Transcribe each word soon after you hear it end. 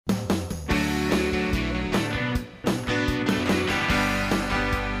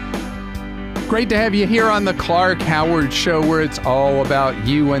Great to have you here on the Clark Howard Show, where it's all about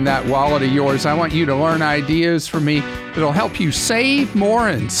you and that wallet of yours. I want you to learn ideas from me that'll help you save more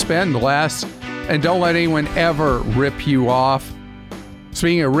and spend less. And don't let anyone ever rip you off.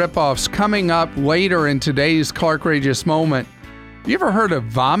 Speaking of rip-offs, coming up later in today's Clarkrageous Moment, you ever heard of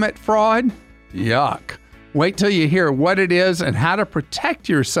vomit fraud? Yuck. Wait till you hear what it is and how to protect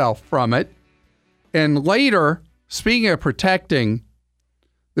yourself from it. And later, speaking of protecting,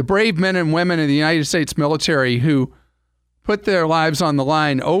 the brave men and women in the United States military who put their lives on the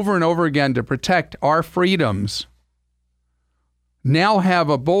line over and over again to protect our freedoms now have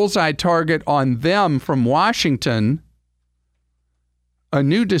a bullseye target on them from Washington, a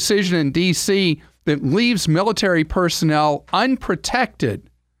new decision in D.C. that leaves military personnel unprotected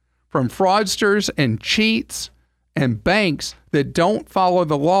from fraudsters and cheats and banks that don't follow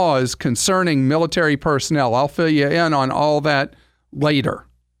the laws concerning military personnel. I'll fill you in on all that later.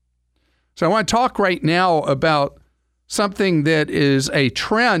 So I want to talk right now about something that is a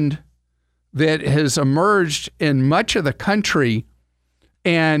trend that has emerged in much of the country,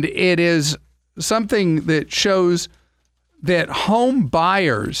 and it is something that shows that home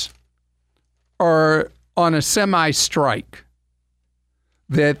buyers are on a semi-strike,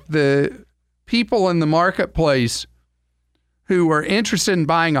 that the people in the marketplace who are interested in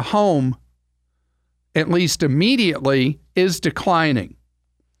buying a home, at least immediately, is declining.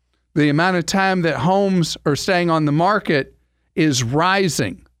 The amount of time that homes are staying on the market is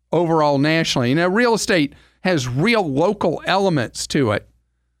rising overall nationally. Real estate has real local elements to it,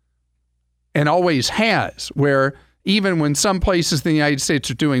 and always has, where even when some places in the United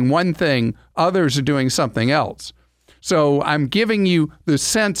States are doing one thing, others are doing something else. So I'm giving you the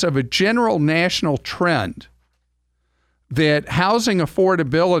sense of a general national trend that housing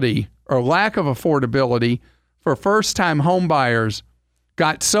affordability or lack of affordability for first-time home buyers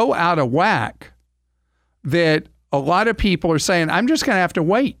got so out of whack that a lot of people are saying, I'm just going to have to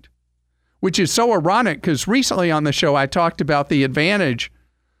wait, which is so ironic because recently on the show I talked about the advantage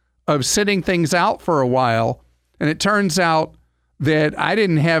of sitting things out for a while, and it turns out that I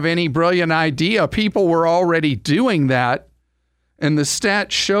didn't have any brilliant idea. People were already doing that, and the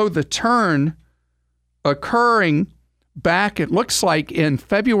stats show the turn occurring back, it looks like in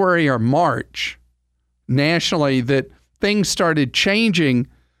February or March, nationally, that things started changing,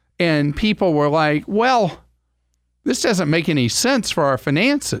 and people were like, well, this doesn't make any sense for our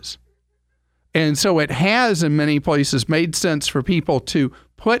finances. And so it has, in many places, made sense for people to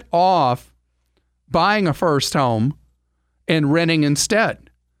put off buying a first home and renting instead.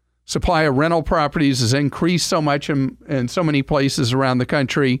 Supply of rental properties has increased so much in so many places around the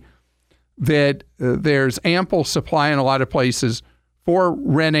country that there's ample supply in a lot of places for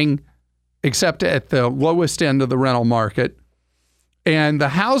renting, except at the lowest end of the rental market. And the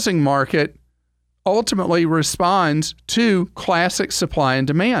housing market ultimately responds to classic supply and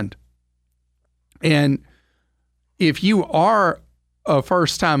demand. And if you are a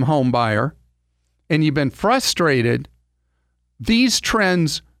first-time home buyer and you've been frustrated, these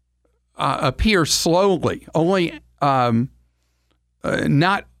trends appear slowly, only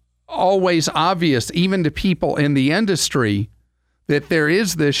not always obvious, even to people in the industry, that there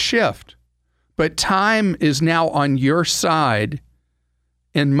is this shift. But time is now on your side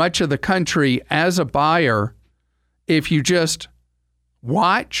in much of the country as a buyer if you just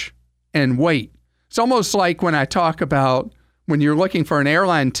watch and wait. It's almost like when I talk about when you're looking for an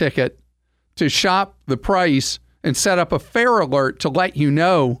airline ticket to shop the price and set up a fare alert to let you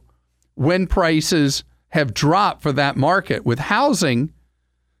know when prices have dropped for that market. With housing,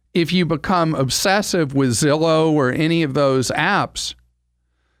 if you become obsessive with Zillow or any of those apps,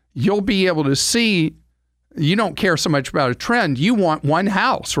 you'll be able to see, you don't care so much about a trend. You want one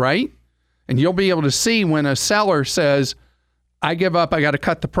house, right? And you'll be able to see when a seller says, I give up, I got to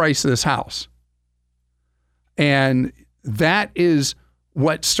cut the price of this house. And that is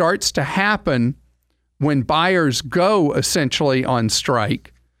what starts to happen when buyers go essentially on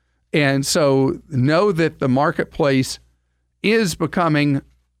strike. And so know that the marketplace is becoming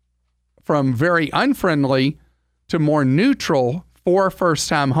from very unfriendly to more neutral for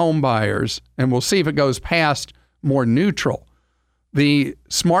first-time home buyers, and we'll see if it goes past more neutral. The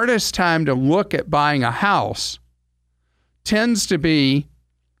smartest time to look at buying a house tends to be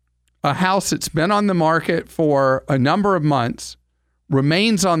a house that's been on the market for a number of months,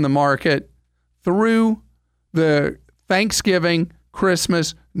 remains on the market through the Thanksgiving,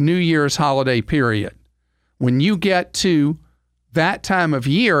 Christmas, New Year's holiday period. When you get to that time of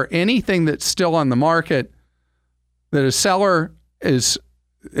year, anything that's still on the market that a seller is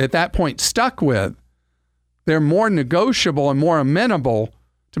at that point stuck with, they're more negotiable and more amenable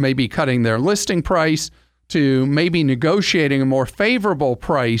to maybe cutting their listing price, to maybe negotiating a more favorable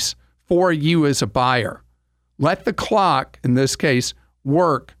price for you as a buyer. Let the clock, in this case,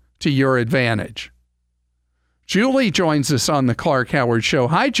 work to your advantage. Julie joins us on the Clark Howard Show.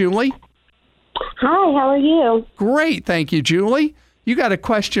 Hi, Julie. Hi, how are you? Great, thank you, Julie. You got a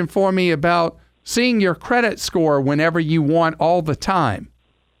question for me about seeing your credit score whenever you want all the time.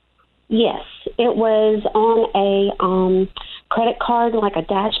 Yes, it was on a credit card, like a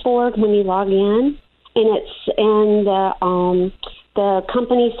dashboard when you log in, and the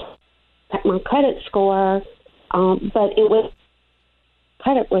company set my credit score, but it was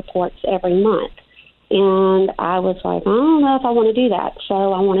credit reports every month. And I was like, I don't know if I want to do that.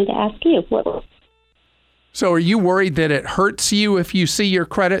 So I wanted to ask you. So are you worried that it hurts you if you see your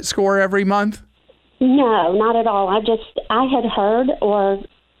credit score every month? No, not at all. I had heard or,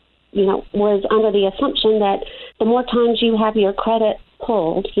 was under the assumption that the more times you have your credit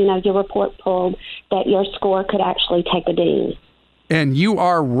pulled, your report pulled, that your score could actually take a ding. And you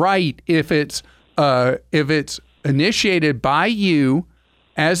are right if it's initiated by you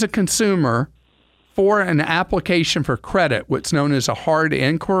as a consumer for an application for credit, what's known as a hard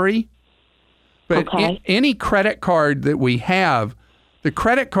inquiry. But any credit card that we have, the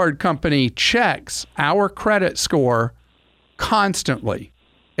credit card company checks our credit score constantly,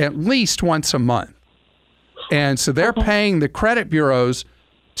 at least once a month. And so they're paying the credit bureaus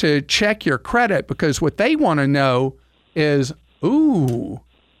to check your credit because what they want to know is, ooh,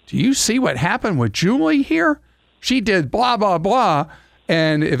 do you see what happened with Julie here? She did blah, blah, blah.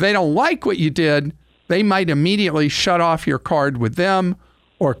 And if they don't like what you did, they might immediately shut off your card with them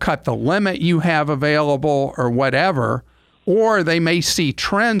or cut the limit you have available or whatever. Or they may see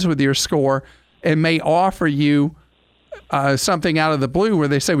trends with your score and may offer you something out of the blue where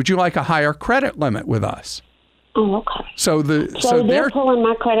they say, would you like a higher credit limit with us? Oh, okay. So they're pulling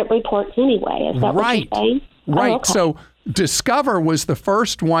my credit reports anyway. Is that what you're saying? Right. Oh, okay. So Discover was the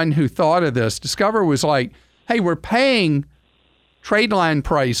first one who thought of this. Discover was like, hey, we're paying trade line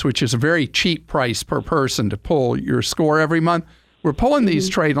price, which is a very cheap price per person to pull your score every month. We're pulling these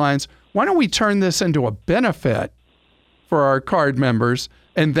trade lines. Why don't we turn this into a benefit for our card members?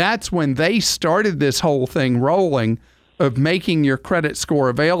 And that's when they started this whole thing rolling of making your credit score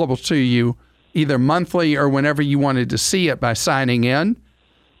available to you either monthly or whenever you wanted to see it by signing in.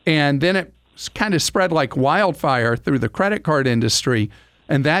 And then it kind of spread like wildfire through the credit card industry.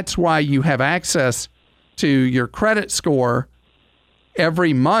 And that's why you have access to your credit score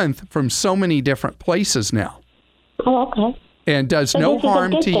every month from so many different places now. Oh, okay. And does no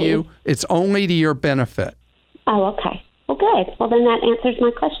harm to you. It's only to your benefit. Oh, okay. Well, good. Well, then that answers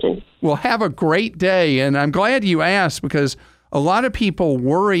my question. Well, have a great day. And I'm glad you asked because a lot of people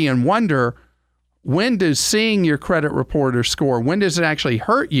worry and wonder, when does seeing your credit report or score, when does it actually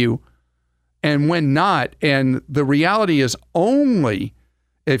hurt you and when not? And the reality is only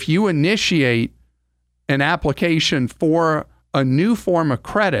if you initiate an application for a new form of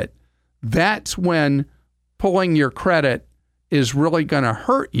credit, that's when pulling your credit is really going to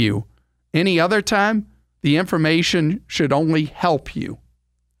hurt you. Any other time, the information should only help you.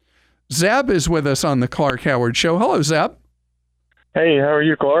 Zeb is with us on the Clark Howard Show. Hello, Zeb. Hey, how are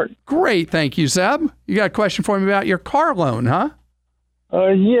you, Clark? Great, thank you, Zeb. You got a question for me about your car loan, huh?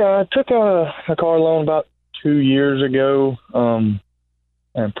 Yeah, I took a car loan about 2 years ago,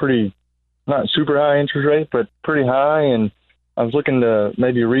 and pretty, not super high interest rate, but pretty high, and I was looking to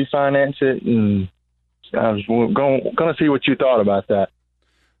maybe refinance it, and I was going to see what you thought about that.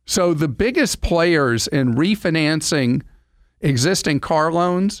 So the biggest players in refinancing existing car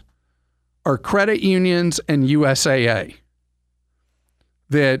loans are credit unions and USAA.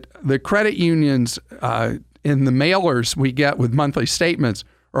 That the credit unions in the mailers we get with monthly statements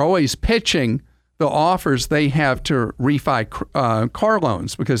are always pitching the offers they have to refi car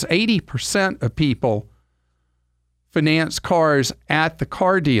loans because 80% of people finance cars at the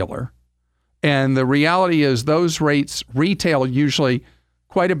car dealer. And the reality is those rates retail usually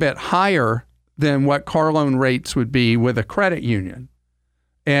quite a bit higher than what car loan rates would be with a credit union.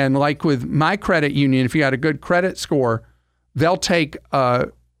 And like with my credit union, if you got a good credit score, they'll take a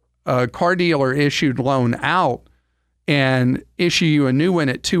car dealer issued loan out and issue you a new one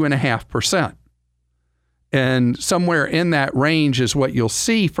at 2.5%. And somewhere in that range is what you'll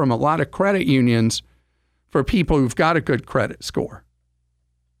see from a lot of credit unions for people who've got a good credit score.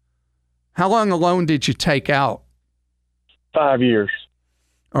 How long a loan did you take out? 5 years.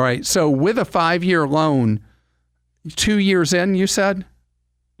 All right. So with a 5-year loan, 2 years in, you said?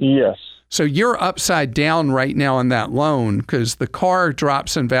 Yes. So you're upside down right now on that loan because the car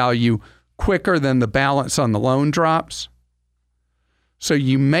drops in value quicker than the balance on the loan drops. So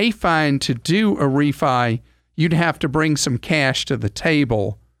you may find to do a refi, you'd have to bring some cash to the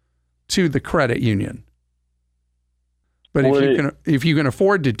table to the credit union. But if you can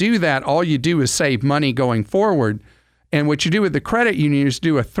afford to do that, all you do is save money going forward. And what you do with the credit union is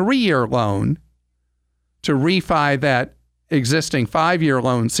do a 3-year loan to refi that existing 5-year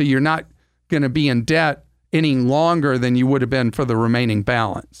loan, so you're not going to be in debt any longer than you would have been for the remaining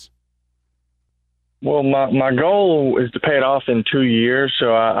balance. Well, my goal is to pay it off in 2 years,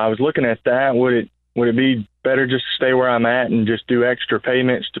 so I was looking at that. Would it be better just to stay where I'm at and just do extra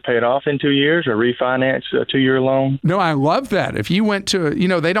payments to pay it off in 2 years, or refinance a 2-year loan? No, I love that. If you went to,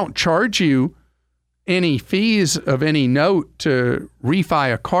 they don't charge you any fees of any note to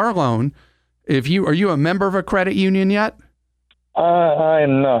refi a car loan. Are you a member of a credit union yet? I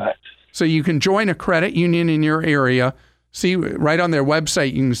am not. So you can join a credit union in your area. See right on their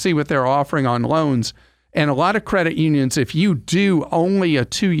website, you can see what they're offering on loans. And a lot of credit unions, if you do only a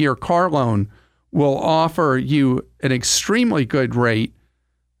 2-year car loan, will offer you an extremely good rate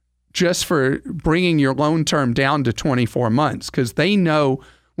just for bringing your loan term down to 24 months. Because they know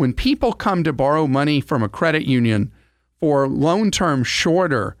when people come to borrow money from a credit union for loan terms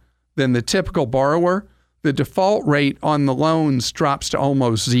shorter than the typical borrower, the default rate on the loans drops to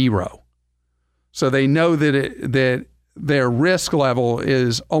almost zero. So they know that their risk level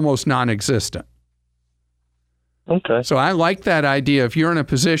is almost non-existent. Okay. So I like that idea. If you're in a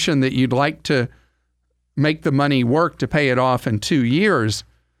position that you'd like to make the money work to pay it off in 2 years,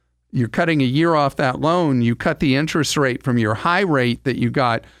 you're cutting a year off that loan, you cut the interest rate from your high rate that you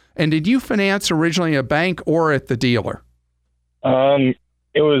got. And did you finance originally a bank or at the dealer?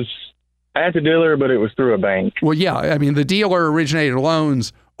 It was at the dealer, but it was through a bank. Well, yeah. I mean, the dealer originated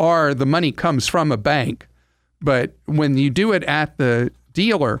loans the money comes from a bank. But when you do it at the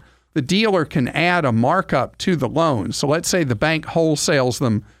dealer can add a markup to the loan. So let's say the bank wholesales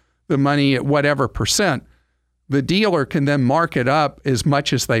them the money at whatever percent. The dealer can then mark it up as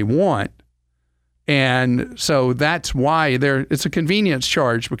much as they want. And so that's why it's a convenience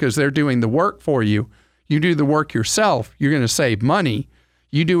charge, because they're doing the work for you. You do the work yourself, you're going to save money.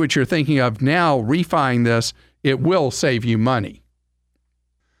 You do what you're thinking of now, refining this, it will save you money.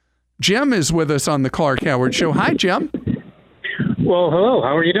 Jim is with us on the Clark Howard Show. Hi, Jim. Well, hello.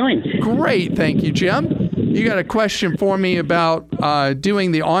 How are you doing? Great. Thank you, Jim. You got a question for me about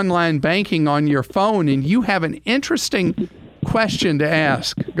doing the online banking on your phone, and you have an interesting question to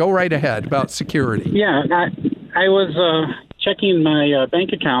ask. Go right ahead about security. Yeah, I was checking my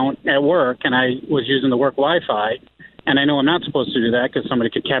bank account at work, and I was using the work Wi-Fi, and I know I'm not supposed to do that because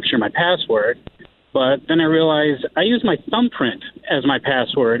somebody could capture my password. But then I realized I use my thumbprint as my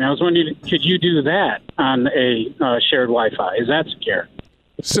password, and I was wondering, could you do that on a shared Wi-Fi? Is that secure?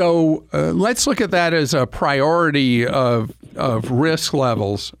 So let's look at that as a priority of risk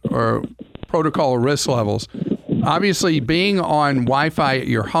levels or protocol risk levels. Obviously, being on Wi-Fi at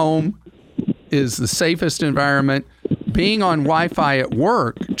your home is the safest environment. Being on Wi-Fi at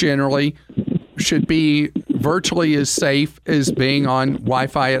work generally should be virtually as safe as being on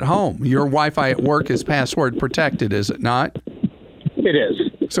Wi-Fi at home. Your Wi-Fi at work is password protected, is it not? It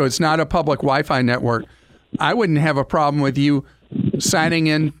is. So it's not a public Wi-Fi network. I wouldn't have a problem with you signing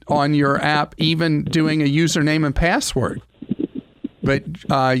in on your app, even doing a username and password. But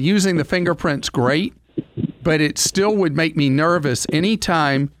using the fingerprint's great, but it still would make me nervous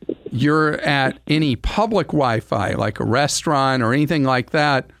anytime you're at any public Wi-Fi, like a restaurant or anything like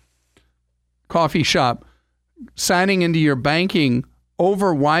that, coffee shop, signing into your banking over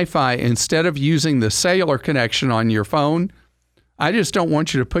Wi-Fi instead of using the cellular connection on your phone. I just don't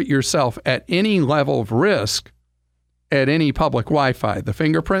want you to put yourself at any level of risk at any public Wi-Fi. The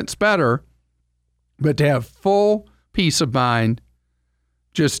fingerprint's better, but to have full peace of mind,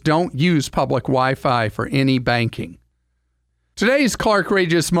 just don't use public Wi-Fi for any banking. Today's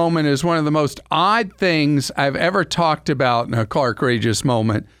Clark-rageous moment is one of the most odd things I've ever talked about in a Clark-rageous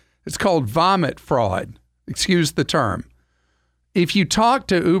moment. It's called vomit fraud. Excuse the term. If you talk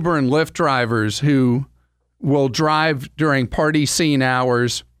to Uber and Lyft drivers who will drive during party scene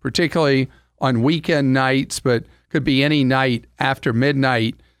hours, particularly on weekend nights, but could be any night after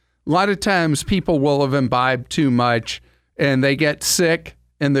midnight, a lot of times people will have imbibed too much and they get sick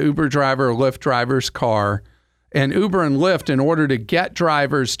in the Uber driver or Lyft driver's car. And Uber and Lyft, in order to get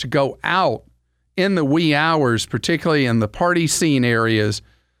drivers to go out in the wee hours, particularly in the party scene areas,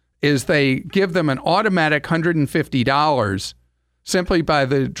 is they give them an automatic $150 simply by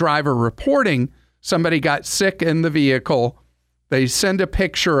the driver reporting somebody got sick in the vehicle. They send a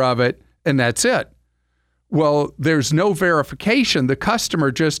picture of it, and that's it. Well, there's no verification. The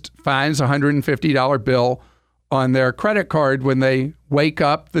customer just finds a $150 bill on their credit card when they wake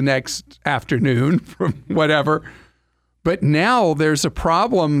up the next afternoon from whatever. But now there's a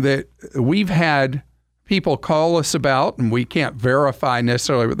problem that we've had people call us about, and we can't verify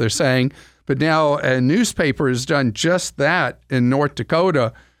necessarily what they're saying. But now a newspaper has done just that in North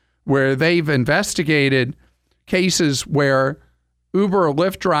Dakota, where they've investigated cases where Uber or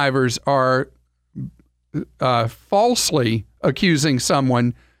Lyft drivers are falsely accusing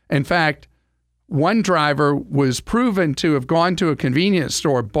someone. In fact, one driver was proven to have gone to a convenience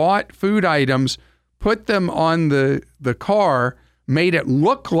store, bought food items, put them on the car, made it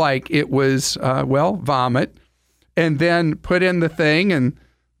look like it was, vomit, and then put in the thing, and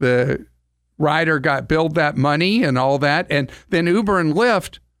the rider got billed that money and all that. And then Uber and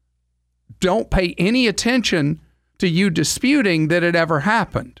Lyft don't pay any attention to you disputing that it ever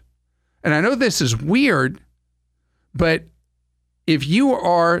happened. And I know this is weird, but if you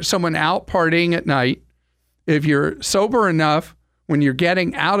are someone out partying at night, if you're sober enough when you're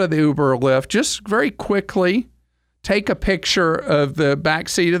getting out of the Uber or Lyft, just very quickly take a picture of the back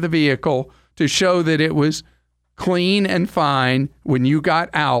seat of the vehicle to show that it was clean and fine when you got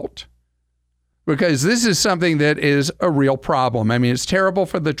out, because this is something that is a real problem. I mean, it's terrible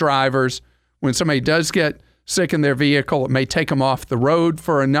for the drivers. When somebody does get sick in their vehicle, it may take them off the road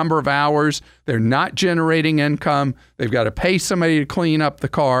for a number of hours. They're not generating income. They've got to pay somebody to clean up the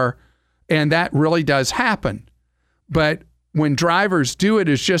car, and that really does happen. But when drivers do it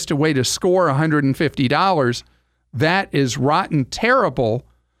as just a way to score $150, that is rotten terrible.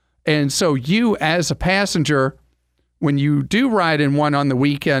 And so you, as a passenger, when you do ride in one on the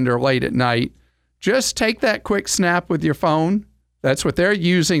weekend or late at night, just take that quick snap with your phone. That's what they're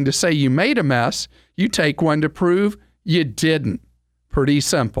using to say you made a mess. You take one to prove you didn't. Pretty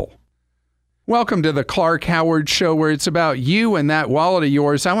simple. Welcome to the Clark Howard Show, where it's about you and that wallet of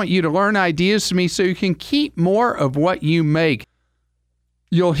yours. I want you to learn ideas from me so you can keep more of what you make.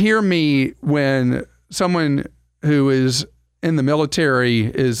 You'll hear me when someone who is in the military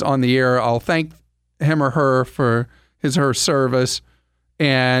is on the air. I'll thank him or her for his or her service.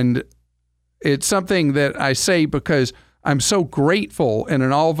 And it's something that I say because I'm so grateful in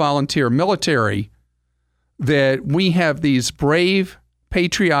an all-volunteer military that we have these brave,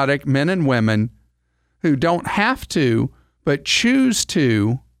 patriotic men and women who don't have to, but choose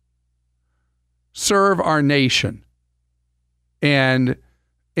to serve our nation. And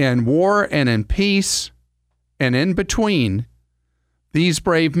in war and in peace and in between, these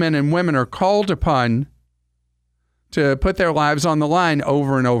brave men and women are called upon to put their lives on the line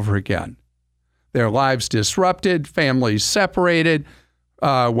over and over again. Their lives disrupted, families separated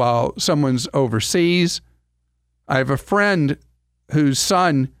while someone's overseas. I have a friend whose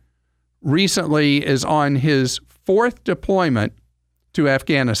son recently is on his 4th deployment to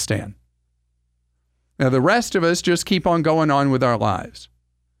Afghanistan. Now, the rest of us just keep on going on with our lives.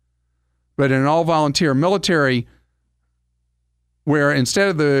 But in an all-volunteer military, where instead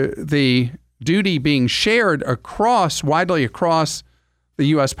of the duty being shared widely across the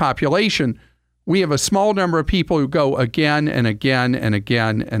U.S. population, we have a small number of people who go again and again and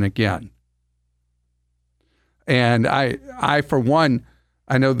again and again. And I, for one,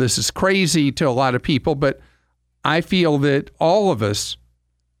 I know this is crazy to a lot of people, but I feel that all of us,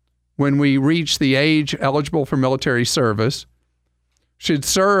 when we reach the age eligible for military service, should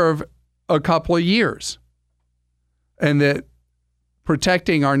serve a couple of years. And that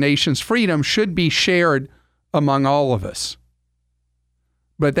protecting our nation's freedom should be shared among all of us.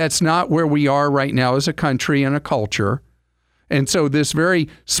 But that's not where we are right now as a country and a culture. And so this very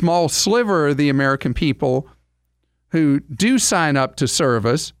small sliver of the American people who do sign up to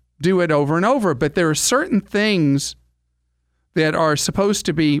service do it over and over. But there are certain things that are supposed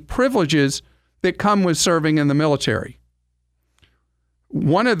to be privileges that come with serving in the military.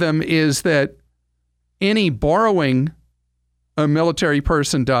 One of them is that any borrowing a military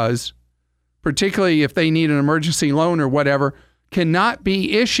person does, particularly if they need an emergency loan or whatever, cannot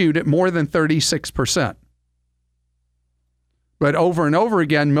be issued at more than 36%. But over and over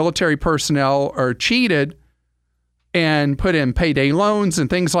again, military personnel are cheated and put in payday loans and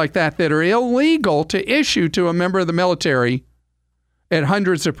things like that that are illegal to issue to a member of the military at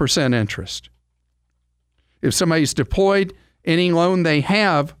hundreds of percent interest. If somebody's deployed, any loan they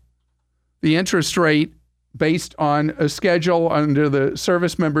have, the interest rate based on a schedule under the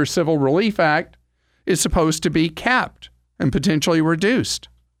Service Member Civil Relief Act is supposed to be capped and potentially reduced.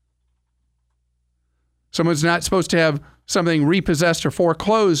 Someone's not supposed to have something repossessed or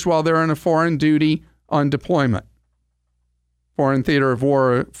foreclosed while they're on a foreign duty on deployment. Foreign theater of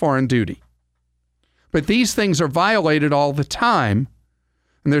war, or foreign duty. But these things are violated all the time.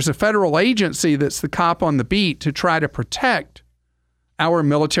 And there's a federal agency that's the cop on the beat to try to protect our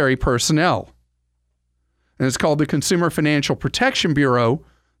military personnel. And it's called the Consumer Financial Protection Bureau,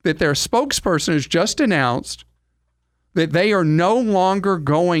 that their spokesperson has just announced that they are no longer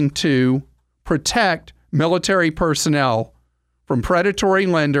going to protect military personnel from predatory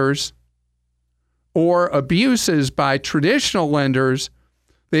lenders or abuses by traditional lenders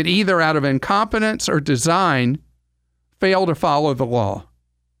that either out of incompetence or design fail to follow the law.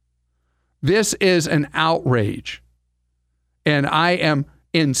 This is an outrage. And I am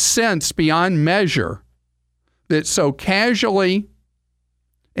incensed beyond measure that so casually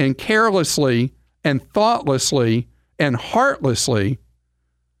and carelessly and thoughtlessly and heartlessly,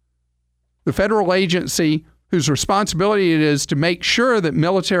 the federal agency whose responsibility it is to make sure that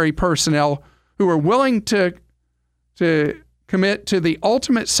military personnel who are willing to commit to the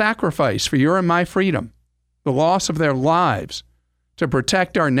ultimate sacrifice for your and my freedom, the loss of their lives to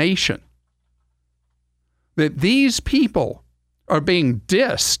protect our nation, that these people are being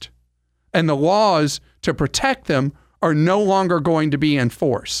dissed and the laws to protect them are no longer going to be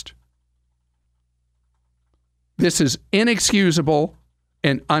enforced. This is inexcusable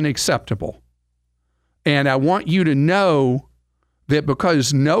and unacceptable. And I want you to know that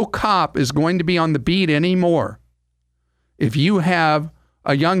because no cop is going to be on the beat anymore, if you have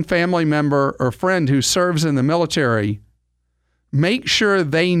a young family member or friend who serves in the military, make sure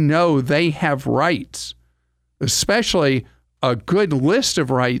they know they have rights, especially a good list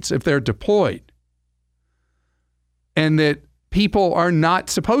of rights if they're deployed, and that people are not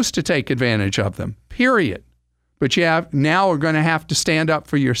supposed to take advantage of them, period. But you now are going to have to stand up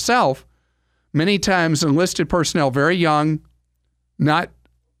for yourself. Many times enlisted personnel, very young, not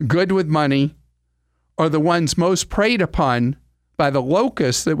good with money, are the ones most preyed upon by the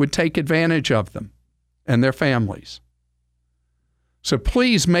locusts that would take advantage of them and their families. So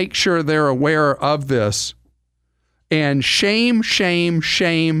please make sure they're aware of this. And shame, shame,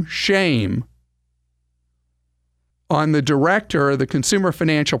 shame, shame on the director of the Consumer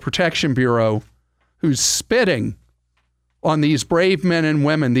Financial Protection Bureau who's spitting on these brave men and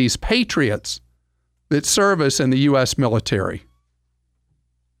women, these patriots that serve us in the U.S. military.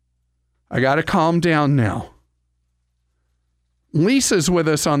 I got to calm down now. Lisa's with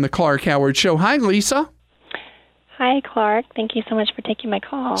us on the Clark Howard Show. Hi, Lisa. Hi, Clark. Thank you so much for taking my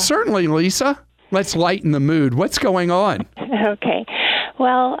call. Certainly, Lisa. Let's lighten the mood. What's going on? Okay.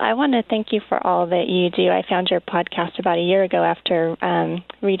 Well, I want to thank you for all that you do. I found your podcast about a year ago after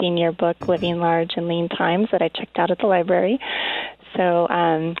reading your book, Living Large in Lean Times, that I checked out at the library. So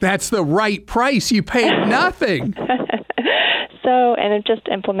that's the right price. You paid nothing. And I've just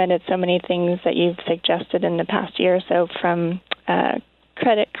implemented so many things that you've suggested in the past year or so, from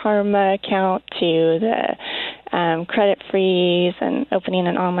Credit Karma account to the credit freeze and opening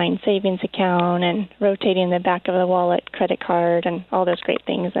an online savings account and rotating the back of the wallet credit card and all those great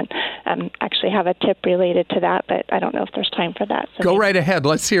things. And actually have a tip related to that, but I don't know if there's time for that. So Go right ahead.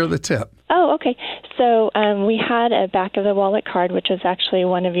 Let's hear the tip. Oh, okay. So we had a back of the wallet card, which was actually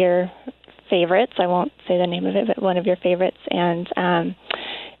one of your favorites. I won't say the name of it, but one of your favorites, and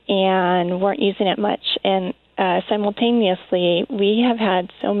weren't using it much. And simultaneously, we have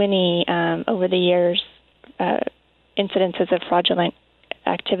had so many over the years incidences of fraudulent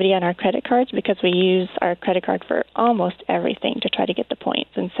activity on our credit cards because we use our credit card for almost everything to try to get the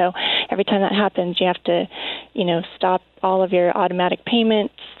points. And so every time that happens, you have to, stop all of your automatic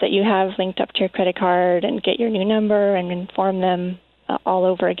payments that you have linked up to your credit card and get your new number and inform them all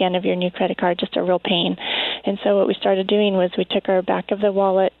over again of your new credit card. Just a real pain. And so what we started doing was we took our back of the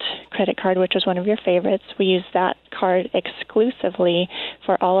wallet credit card, which was one of your favorites. We used that card exclusively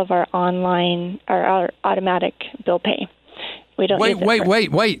for all of our online or our automatic bill pay. We don't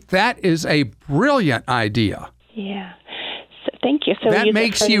Wait. That is a brilliant idea. Yeah. So, thank you. So that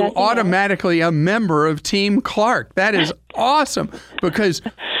makes you automatically a member of Team Clark. That is awesome, because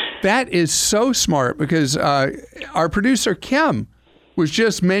that is so smart, because our producer, Kim, was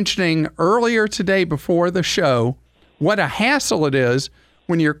just mentioning earlier today before the show what a hassle it is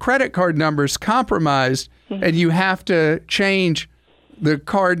when your credit card number is compromised and you have to change the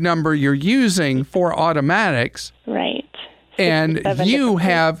card number you're using for automatics. Right. And you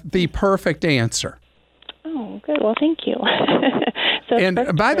have the perfect answer. Oh, good. Well, thank you.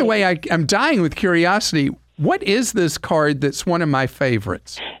 And by the way, I'm dying with curiosity. What is this card that's one of my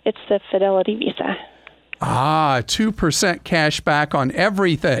favorites? It's the Fidelity Visa. 2% cash back on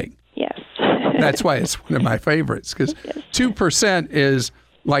everything. Yes. That's why it's one of my favorites, because 2% is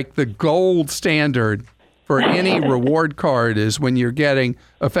like the gold standard for any reward card, is when you're getting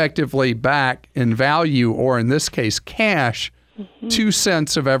effectively back in value, or in this case, cash, 2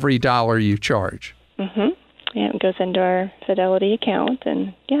 cents of every dollar you charge. Mm-hmm. Yeah, goes into our Fidelity account,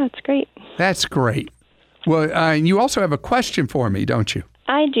 and yeah, it's great. That's great. Well, and you also have a question for me, don't you?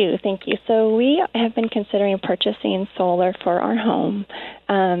 I do, thank you. So we have been considering purchasing solar for our home,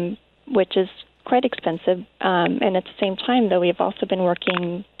 which is quite expensive. And at the same time, though, we've also been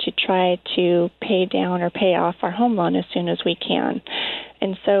working to try to pay down or pay off our home loan as soon as we can.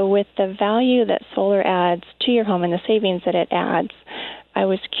 And so with the value that solar adds to your home and the savings that it adds, I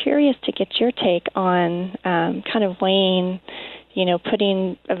was curious to get your take on kind of weighing,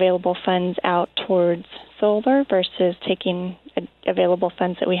 putting available funds out towards solar versus taking available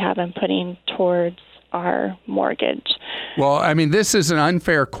funds that we have and putting towards our mortgage. Well, I mean, this is an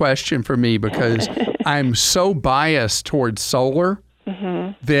unfair question for me because I'm so biased towards solar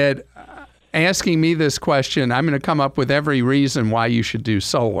that asking me this question, I'm going to come up with every reason why you should do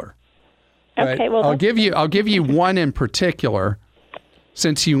solar. Okay, well, I'll give you one in particular.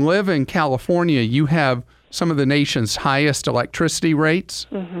 Since you live in California, you have some of the nation's highest electricity rates.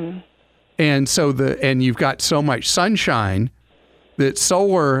 And so and you've got so much sunshine that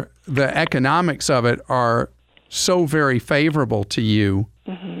solar, the economics of it are so very favorable to you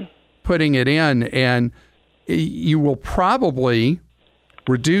putting it in, and you will probably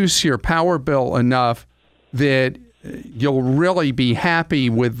reduce your power bill enough that you'll really be happy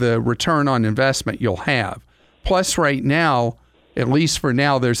with the return on investment you'll have. Plus right now, at least for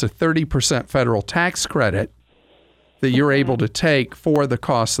now, there's a 30% federal tax credit that you're able to take for the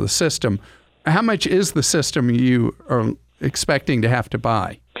cost of the system. How much is the system you are expecting to have to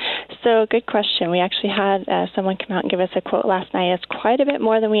buy? So, good question. We actually had someone come out and give us a quote last night. It's quite a bit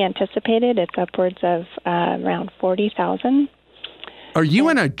more than we anticipated. It's upwards of around $40,000. Are you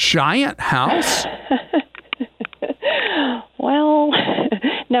in a giant house? Well,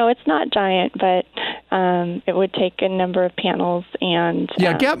 no, it's not giant, but it would take a number of panels and...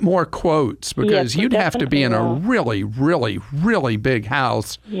 get more quotes because you'd have to be in a really, really, really big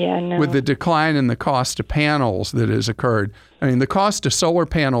house with the decline in the cost of panels that has occurred. I mean, the cost of solar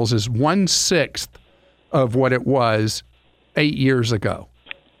panels is 1/6 of what it was 8 years ago.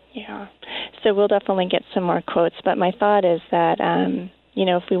 Yeah. So we'll definitely get some more quotes, but my thought is that,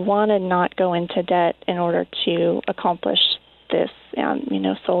 if we want to not go into debt in order to accomplish this,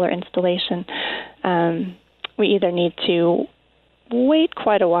 solar installation, we either need to wait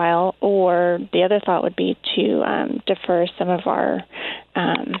quite a while, or the other thought would be to defer some of our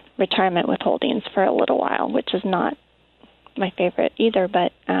retirement withholdings for a little while, which is not my favorite either.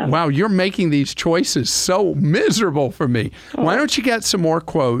 But wow, you're making these choices so miserable for me. Why don't you get some more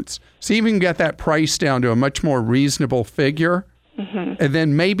quotes, see if you can get that price down to a much more reasonable figure, and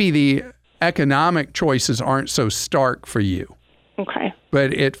then maybe the economic choices aren't so stark for you. Okay.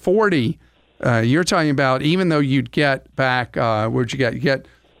 But at 40, you're talking about, even though you'd get back, what'd you get? You get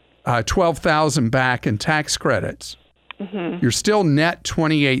 12,000 back in tax credits. You're still net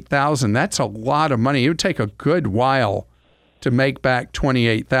 28,000. That's a lot of money. It would take a good while to make back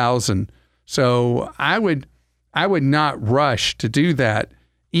 28,000. So I would not rush to do that,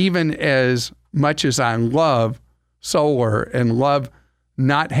 even as much as I love solar and love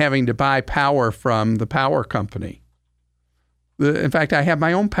not having to buy power from the power company. In fact, I have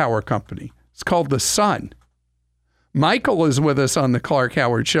my own power company. It's called The Sun. Michael is with us on the Clark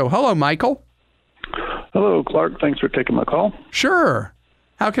Howard Show. Hello, Michael. Hello, Clark. Thanks for taking my call. Sure.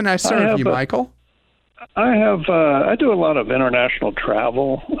 How can I serve you, Michael? I do a lot of international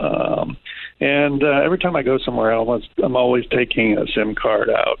travel, and every time I go somewhere else, I'm always taking a SIM card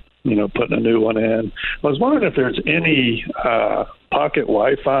out, putting a new one in. I was wondering if there's any pocket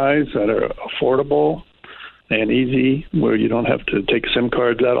Wi-Fis that are affordable and easy, where you don't have to take SIM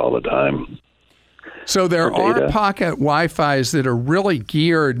cards out all the time. So there are pocket Wi-Fis that are really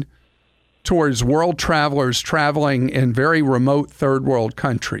geared towards world travelers traveling in very remote third world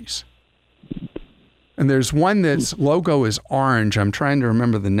countries. And there's one that's logo is orange. I'm trying to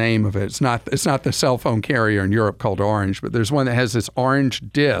remember the name of it. It's not the cell phone carrier in Europe called Orange, but there's one that has this orange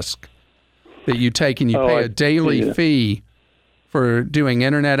disc that you take and you pay a daily fee for doing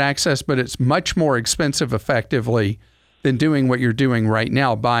internet access, but it's much more expensive effectively than doing what you're doing right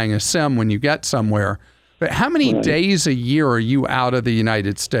now, buying a SIM when you get somewhere. But how many days a year are you out of the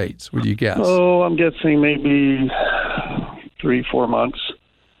United States, would you guess? Oh, I'm guessing maybe 3-4 months.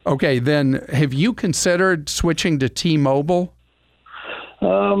 Okay, then have you considered switching to T-Mobile?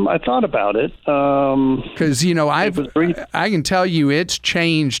 I thought about it. Because, I can tell you it's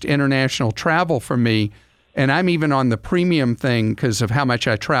changed international travel for me. And I'm even on the premium thing because of how much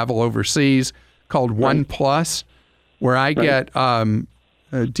I travel overseas, called One Plus, where I get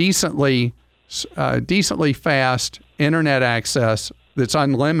decently fast internet access that's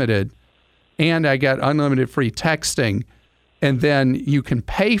unlimited. and I get unlimited free texting. And then you can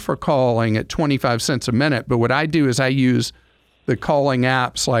pay for calling at 25 cents a minute. But what I do is I use the calling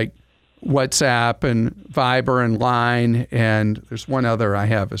apps like WhatsApp and Viber and Line, and there's one other I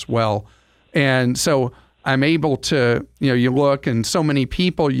have as well. And so I'm able to, you look, and so many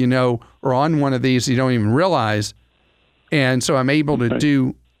people, are on one of these you don't even realize. And so I'm able to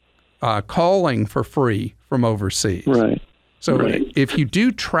do calling for free from overseas. Right. So if you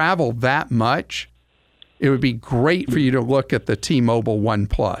do travel that much, it would be great for you to look at the T-Mobile One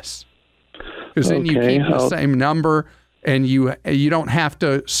Plus. Because then you keep the same number, and you don't have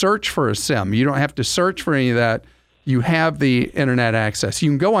to search for a SIM. You don't have to search for any of that. You have the internet access. You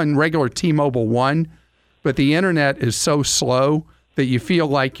can go on regular T-Mobile One, but the internet is so slow that you feel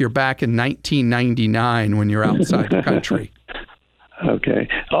like you're back in 1999 when you're outside the country. Okay.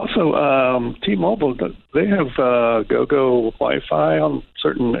 Also, T-Mobile, they have go-go Wi-Fi on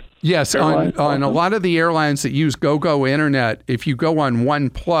certain Yes, on a lot of the airlines that use go-go internet, if you go on One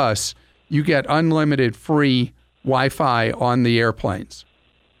Plus, you get unlimited free Wi-Fi on the airplanes.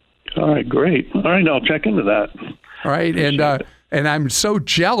 All right, great. All right, I'll check into that. All right, and I'm so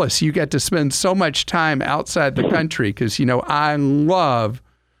jealous you get to spend so much time outside the country because, I love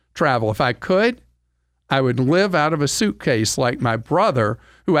travel. If I could, I would live out of a suitcase like my brother,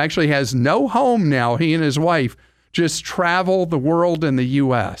 who actually has no home now. He and his wife just travel the world in the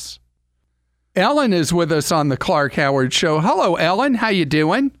U.S. Ellen is with us on the Clark Howard Show. Hello, Ellen. How you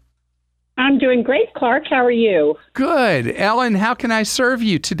doing? I'm doing great, Clark. How are you? Good. Ellen, how can I serve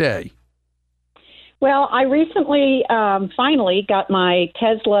you today? Well, I recently finally got my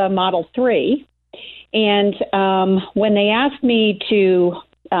Tesla Model 3, and when they asked me to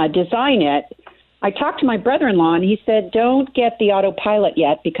design it, I talked to my brother-in-law, and he said, don't get the autopilot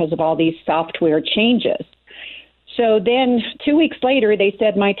yet because of all these software changes. So then 2 weeks later, they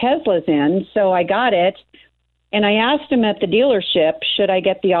said my Tesla's in, so I got it. And I asked him at the dealership, should I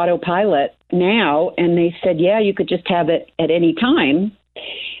get the autopilot now? And they said, yeah, you could just have it at any time.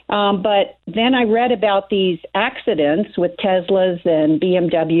 But then I read about these accidents with Teslas and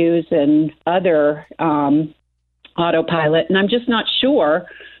BMWs and other autopilot, and I'm just not sure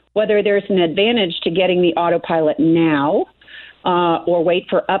whether there's an advantage to getting the autopilot now or wait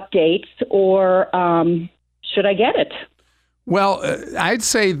for updates, or should I get it? Well, I'd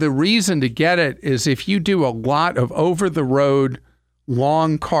say the reason to get it is if you do a lot of over-the-road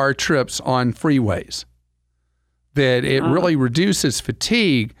long car trips on freeways, that it really reduces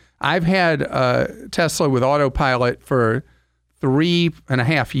fatigue. I've had a Tesla with autopilot for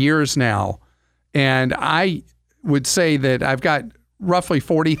 3.5 years now, and I would say that I've got roughly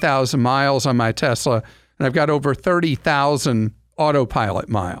 40,000 miles on my Tesla, and I've got over 30,000 autopilot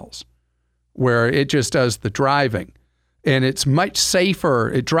miles where it just does the driving. And it's much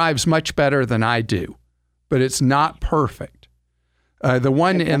safer. It drives much better than I do, but it's not perfect. The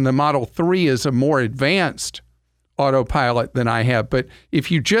one in the Model 3 is a more advanced autopilot than I have. But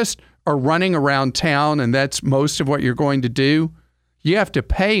if you just are running around town and that's most of what you're going to do, you have to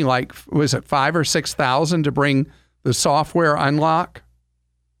pay like, was it $5,000 or $6,000 to bring the software unlock?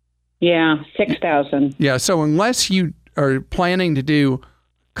 Yeah, $6,000. Yeah, so unless you are planning to do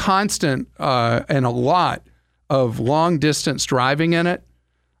constant and a lot of long distance driving in it,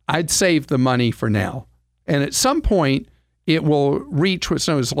 I'd save the money for now. And at some point, it will reach what's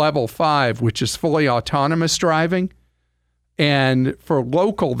known as level 5, which is fully autonomous driving. And for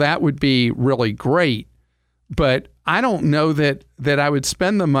local, that would be really great. But I don't know that I would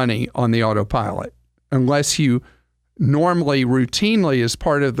spend the money on the autopilot unless you normally, routinely, as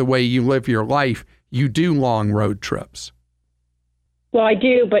part of the way you live your life, you do long road trips. Well, I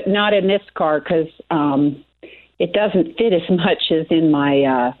do, but not in this car because it doesn't fit as much as in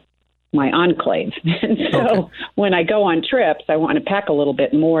my my Enclave. And so when I go on trips, I want to pack a little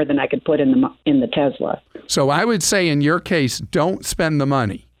bit more than I could put in the Tesla. So I would say in your case, don't spend the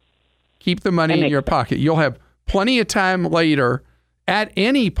money. Keep the money in your pocket. You'll have plenty of time later. At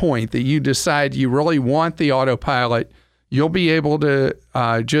any point that you decide you really want the autopilot, you'll be able to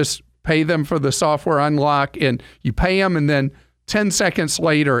just pay them for the software unlock, and you pay them, and then 10 seconds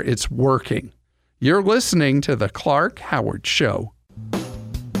later, it's working. You're listening to The Clark Howard Show.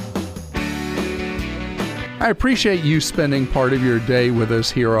 I appreciate you spending part of your day with us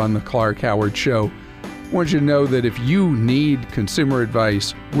here on The Clark Howard Show. I want you to know that if you need consumer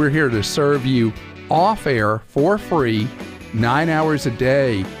advice, we're here to serve you off air for free, 9 hours a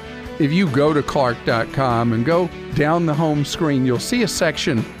day. If you go to clark.com and go down the home screen, you'll see a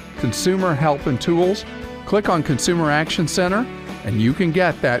section, Consumer Help and Tools. Click on Consumer Action Center, and you can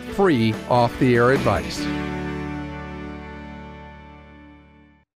get that free off-the-air advice.